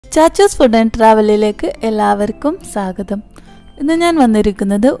ചാച്ചൂസ് food and ട്രാവലിലേക്ക് എല്ലാവർക്കും സ്വാഗതം. ഇന്ന് ഞാൻ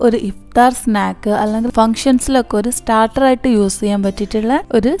വന്നിരിക്കുന്നത് ഒരു ഇഫ്താർ സ്നാക്ക് അല്ലെങ്കിൽ ഫംഗ്ഷൻസിലൊക്കെ ഒരു സ്റ്റാർട്ടറായിട്ട് യൂസ് ചെയ്യാൻ പറ്റിയിട്ടുള്ള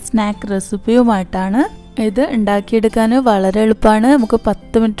ഒരു സ്നാക്ക് റെസിപ്പിയുമായിട്ടാണ്. ഇത് ഉണ്ടാക്കിയെടുക്കാൻ വളരെ എളുപ്പമാണ്. നമുക്ക്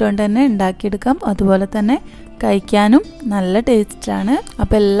 10 മിനിറ്റ് കൊണ്ട് തന്നെ ഉണ്ടാക്കിയെടുക്കാം. അതുപോലെ തന്നെ കഴിക്കാനും നല്ല ടേസ്റ്റാണ്.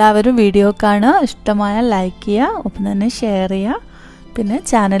 അപ്പോൾ എല്ലാവരും വീഡിയോ കാണുക, ഇഷ്ടമായ ലൈക്ക് ചെയ്യുക, ഒപ്പം തന്നെ ഷെയർ ചെയ്യുക. പിന്നെ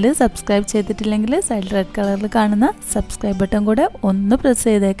ചാനൽ സബ്സ്ക്രൈബ് ചെയ്തിട്ടില്ലെങ്കിൽ സൈഡിൽ റെഡ് കളറിൽ കാണുന്ന സബ്സ്ക്രൈബ് ബട്ടൺ കൂടെ ഒന്ന് പ്രസ്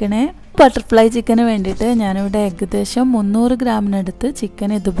ചെയ്തേക്കണേ. ബട്ടർഫ്ലൈ ചിക്കന് വേണ്ടിയിട്ട് ഞാനിവിടെ ഏകദേശം 300 ഗ്രാമിനടുത്ത്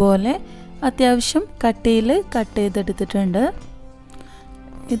ചിക്കൻ ഇതുപോലെ അത്യാവശ്യം കട്ടിയിൽ കട്ട് ചെയ്തെടുത്തിട്ടുണ്ട്.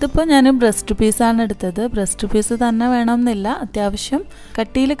 ഇതിപ്പോൾ ഞാൻ ബ്രസ്റ്റ് പീസാണ് എടുത്തത്. ബ്രസ്റ്റ് പീസ് തന്നെ വേണമെന്നില്ല, അത്യാവശ്യം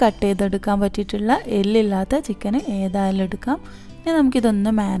കട്ടിയിൽ കട്ട് ചെയ്തെടുക്കാൻ പറ്റിയിട്ടുള്ള എല്ലില്ലാത്ത ചിക്കന് ഏതായാലും എടുക്കാം. ഇനി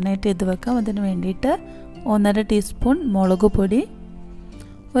നമുക്കിതൊന്ന് മാരിനേറ്റ് ചെയ്ത് വെക്കാം. അതിന് വേണ്ടിയിട്ട് 1.5 ടീസ്പൂൺ മുളക് പൊടി,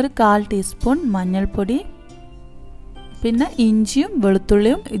 1/4 ടീസ്പൂൺ മഞ്ഞൾപ്പൊടി, പിന്നെ ഇഞ്ചിയും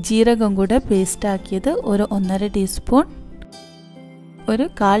വെളുത്തുള്ളിയും ജീരകം കൂടെ പേസ്റ്റ് ആക്കിയത് 1.5 ടീസ്പൂൺ,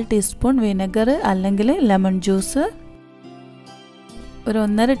 1/4 ടീസ്പൂൺ വിനെഗർ അല്ലെങ്കിൽ lemon juice,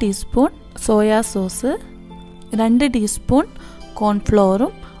 1.5 teaspoon soya sauce, 2 teaspoon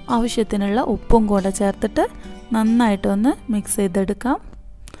കോൺഫ്ലോറും ആവശ്യത്തിനുള്ള ഉപ്പും കൂടെ ചേർത്തിട്ട് നന്നായിട്ടൊന്ന് മിക്സ് ചെയ്തെടുക്കാം.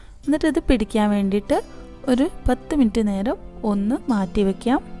 എന്നിട്ട് ഇത് പിടിക്കാൻ വേണ്ടിയിട്ട് ഒരു 10 മിനിറ്റ് നേരം ഒന്ന് മാറ്റി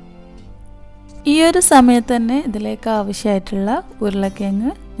വയ്ക്കാം. ഈ ഒരു സമയത്ത് തന്നെ ഇതിലേക്ക് ആവശ്യമായിട്ടുള്ള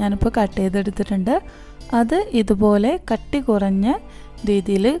ഉരുളക്കിഴങ്ങ് ഞാനിപ്പോൾ കട്ട് ചെയ്തെടുത്തിട്ടുണ്ട്. അത് ഇതുപോലെ കട്ടി കുറഞ്ഞ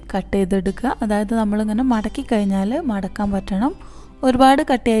രീതിയിൽ കട്ട് ചെയ്തെടുക്കുക. അതായത് നമ്മളിങ്ങനെ മടക്കി കഴിഞ്ഞാൽ മടക്കാൻ പറ്റണം. ഒരുപാട്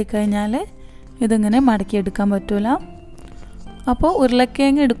കട്ടിയായി കഴിഞ്ഞാൽ ഇതിങ്ങനെ മടക്കിയെടുക്കാൻ പറ്റില്ല. അപ്പോൾ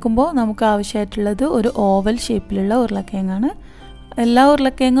ഉരുളക്കിഴങ്ങ് എടുക്കുമ്പോൾ നമുക്ക് ആവശ്യമായിട്ടുള്ളത് ഒരു ഓവൽ ഷേപ്പിലുള്ള ഉരുളക്കിഴങ്ങാണ്. എല്ലാ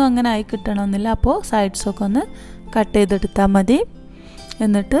ഉരുളക്കിഴങ്ങും അങ്ങനെ ആയി കിട്ടണമെന്നില്ല. അപ്പോൾ സൈഡ്സൊക്കെ ഒന്ന് കട്ട് ചെയ്തെടുത്താൽ മതി.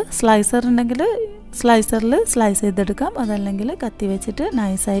 എന്നിട്ട് സ്ലൈസർ ഉണ്ടെങ്കിൽ സ്ലൈസറിൽ സ്ലൈസ് ചെയ്തെടുക്കാം, അതല്ലെങ്കിൽ കത്തി വെച്ചിട്ട്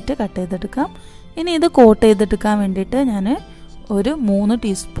നൈസായിട്ട് കട്ട് ചെയ്തെടുക്കാം. ഇനി ഇത് കോട്ട് ചെയ്തെടുക്കാൻ വേണ്ടിയിട്ട് ഞാൻ ഒരു 3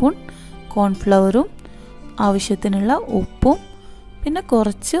 ടീസ്പൂൺ കോൺഫ്ലവറും ആവശ്യത്തിനുള്ള ഉപ്പും പിന്നെ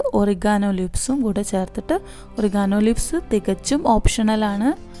കുറച്ച് ഒറിഗാനോ ലീവ്സും കൂടെ ചേർത്തിട്ട്, ഒറിഗാനോ ലീവ്സ് തികച്ചും ഓപ്ഷണലാണ്.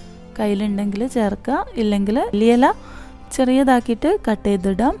 കയ്യിലുണ്ടെങ്കിൽ ചേർക്കുക, ഇല്ലെങ്കിൽ ഇല ചെറിയതാക്കിയിട്ട് കട്ട്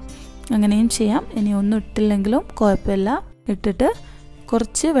ചെയ്തിടാം, അങ്ങനെയും ചെയ്യാം. ഇനി ഒന്നും ഇട്ടില്ലെങ്കിലും കുഴപ്പമില്ല. ഇട്ടിട്ട്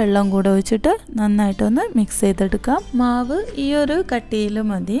കുറച്ച് വെള്ളം കൂടെ ഒഴിച്ചിട്ട് നന്നായിട്ടൊന്ന് മിക്സ് ചെയ്തെടുക്കാം. മാവ് ഈ ഒരു കട്ടിയിൽ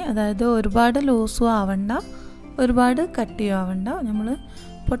മതി. അതായത് ഒരുപാട് ലൂസും ആവണ്ട, ഒരുപാട് കട്ടിയും ആവണ്ട. നമ്മൾ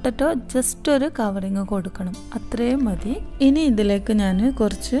പൊട്ടറ്റോ ജസ്റ്റ് ഒരു കവറിങ് കൊടുക്കണം, അത്രയും മതി. ഇനി ഇതിലേക്ക് ഞാൻ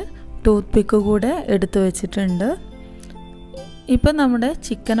കുറച്ച് ടൂത്ത് പിക്ക് കൂടെ എടുത്തു വെച്ചിട്ടുണ്ട്. ഇപ്പം നമ്മുടെ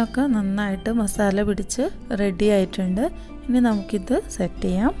ചിക്കനൊക്കെ നന്നായിട്ട് മസാല പിടിച്ച് റെഡി ആയിട്ടുണ്ട്. ഇനി നമുക്കിത് സെറ്റ്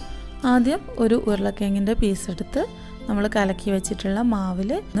ചെയ്യാം. ആദ്യം ഒരു ഉരുളക്കിഴങ്ങിൻ്റെ പീസ് എടുത്ത് നമ്മൾ കലക്കി വെച്ചിട്ടുള്ള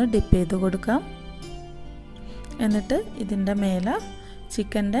മാവിൽ ഒന്ന് ഡിപ്പ് ചെയ്ത് കൊടുക്കാം. എന്നിട്ട് ഇതിൻ്റെ മേലെ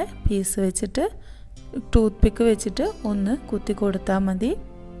ചിക്കൻ്റെ പീസ് വെച്ചിട്ട് ടൂത്ത് പിക്ക് വെച്ചിട്ട് ഒന്ന് കുത്തി കൊടുത്താൽ മതി.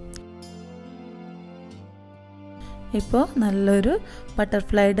 ഇപ്പോൾ നല്ലൊരു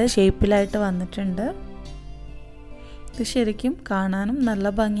ബട്ടർഫ്ലൈയുടെ ഷേപ്പിലായിട്ട് വന്നിട്ടുണ്ട്. ഇത് ശരിക്കും കാണാനും നല്ല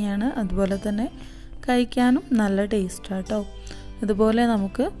ഭംഗിയാണ്, അതുപോലെ തന്നെ കഴിക്കാനും നല്ല ടേസ്റ്റാണ് കേട്ടോ. ഇതുപോലെ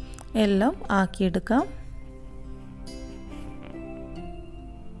നമുക്ക് എല്ലാം ആക്കിയെടുക്കാം.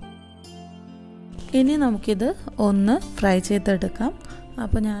 ഇനി നമുക്കിത് ഒന്ന് ഫ്രൈ ചെയ്തെടുക്കാം.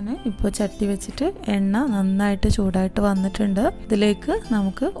 അപ്പോൾ ഞാൻ ഇപ്പോൾ ചട്ടി വെച്ചിട്ട് എണ്ണ നന്നായിട്ട് ചൂടായിട്ട് വന്നിട്ടുണ്ട്. ഇതിലേക്ക്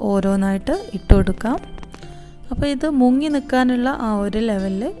നമുക്ക് ഓരോന്നായിട്ട് ഇട്ട് കൊടുക്കാം. അപ്പോൾ ഇത് മുങ്ങി നിൽക്കാനുള്ള ആ ഒരു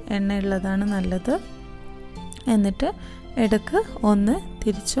ലെവലിൽ എണ്ണയുള്ളതാണ് നല്ലത്. എന്നിട്ട് ഇടയ്ക്ക് ഒന്ന്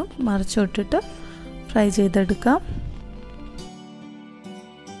തിരിച്ചും മറിച്ചും ഇട്ടിട്ട് ഫ്രൈ ചെയ്തെടുക്കാം.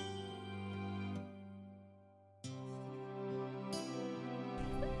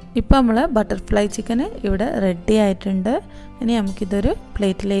 ഇപ്പോൾ നമ്മൾ ബട്ടർഫ്ലൈ ചിക്കന് ഇവിടെ റെഡി ആയിട്ടുണ്ട്. ഇനി നമുക്കിതൊരു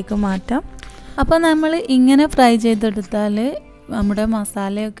പ്ലേറ്റിലേക്ക് മാറ്റാം. അപ്പോൾ നമ്മൾ ഇങ്ങനെ ഫ്രൈ ചെയ്തെടുത്താൽ നമ്മുടെ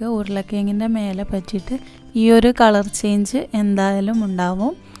മസാലയൊക്കെ ഉരുളക്കിഴങ്ങിൻ്റെ മേലെ പറ്റിയിട്ട് ഈ ഒരു കളർ ചേഞ്ച് എന്തായാലും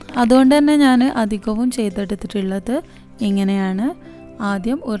ഉണ്ടാവും. അതുകൊണ്ട് തന്നെ ഞാൻ അധികവും ചെയ്തെടുത്തിട്ടുള്ളത് ഇങ്ങനെയാണ്.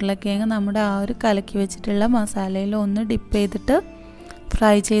 ആദ്യം ഉരുളക്കിഴങ്ങ് നമ്മുടെ ആ ഒരു കലക്കി വെച്ചിട്ടുള്ള മസാലയിൽ ഒന്ന് ഡിപ്പ് ചെയ്തിട്ട്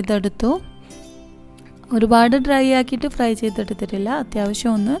ഫ്രൈ ചെയ്തെടുത്തു. ഒരുപാട് ഡ്രൈ ആക്കിയിട്ട് ഫ്രൈ ചെയ്തെടുത്തിട്ടില്ല,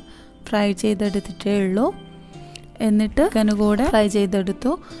 അത്യാവശ്യം ഒന്ന് ഫ്രൈ ചെയ്തെടുത്തിട്ടേ ഉള്ളൂ. എന്നിട്ട് ചിക്കന് കൂടെ ഫ്രൈ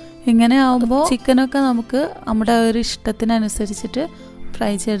ചെയ്തെടുത്തു. ഇങ്ങനെ ആകുമ്പോൾ ചിക്കനൊക്കെ നമുക്ക് നമ്മുടെ ഒരു ഇഷ്ടത്തിനനുസരിച്ചിട്ട്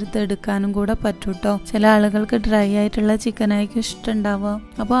ഫ്രൈ ചെയ്തെടുക്കാനും കൂടെ പറ്റും കേട്ടോ. ചില ആളുകൾക്ക് ഡ്രൈ ആയിട്ടുള്ള ചിക്കനായിരിക്കും ഇഷ്ടമുണ്ടാവുക.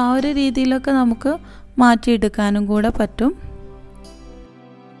 അപ്പോൾ ആ ഒരു രീതിയിലൊക്കെ നമുക്ക് മാറ്റിയെടുക്കാനും കൂടെ പറ്റും.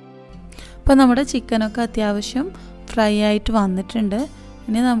 അപ്പോൾ നമ്മുടെ ചിക്കനൊക്കെ അത്യാവശ്യം ഫ്രൈ ആയിട്ട് വന്നിട്ടുണ്ട്.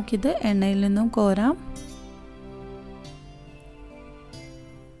 ഇനി നമുക്കിത് എണ്ണയിൽ നിന്നും കോരാം.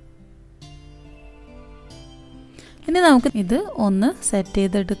 ഇനി നമുക്ക് ഇത് ഒന്ന് സെറ്റ്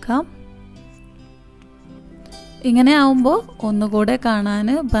ചെയ്തെടുക്കാം. ഇങ്ങനെ ആവുമ്പോൾ ഒന്നുകൂടെ കാണാൻ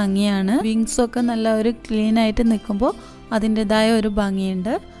ഭംഗിയാണ്. വിങ്സൊക്കെ നല്ല ഒരു ക്ലീൻ ആയിട്ട് നിൽക്കുമ്പോൾ അതിൻ്റെതായ ഒരു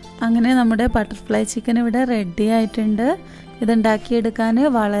ഭംഗിയുണ്ട്. അങ്ങനെ നമ്മുടെ ബട്ടർഫ്ലൈ ചിക്കൻ ഇവിടെ റെഡി ആയിട്ടുണ്ട്. ഇതുണ്ടാക്കിയെടുക്കാൻ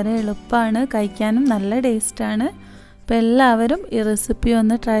വളരെ എളുപ്പമാണ്, കഴിക്കാനും നല്ല ടേസ്റ്റാണ്. അപ്പോൾ എല്ലാവരും ഈ റെസിപ്പി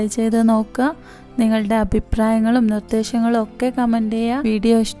ഒന്ന് ട്രൈ ചെയ്ത് നോക്കുക. നിങ്ങളുടെ അഭിപ്രായങ്ങളും നിർദ്ദേശങ്ങളും ഒക്കെ കമൻറ്റ് ചെയ്യുക.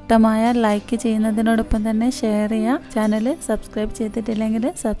 വീഡിയോ ഇഷ്ടമായാൽ ലൈക്ക് ചെയ്യുന്നതിനോടൊപ്പം തന്നെ ഷെയർ ചെയ്യുക. ചാനൽ സബ്സ്ക്രൈബ് ചെയ്തിട്ടില്ലെങ്കിൽ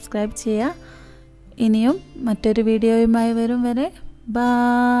സബ്സ്ക്രൈബ് ചെയ്യുക. ഇനിയും മറ്റൊരു വീഡിയോയുമായി വരും വരെ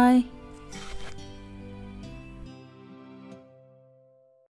ബായ്.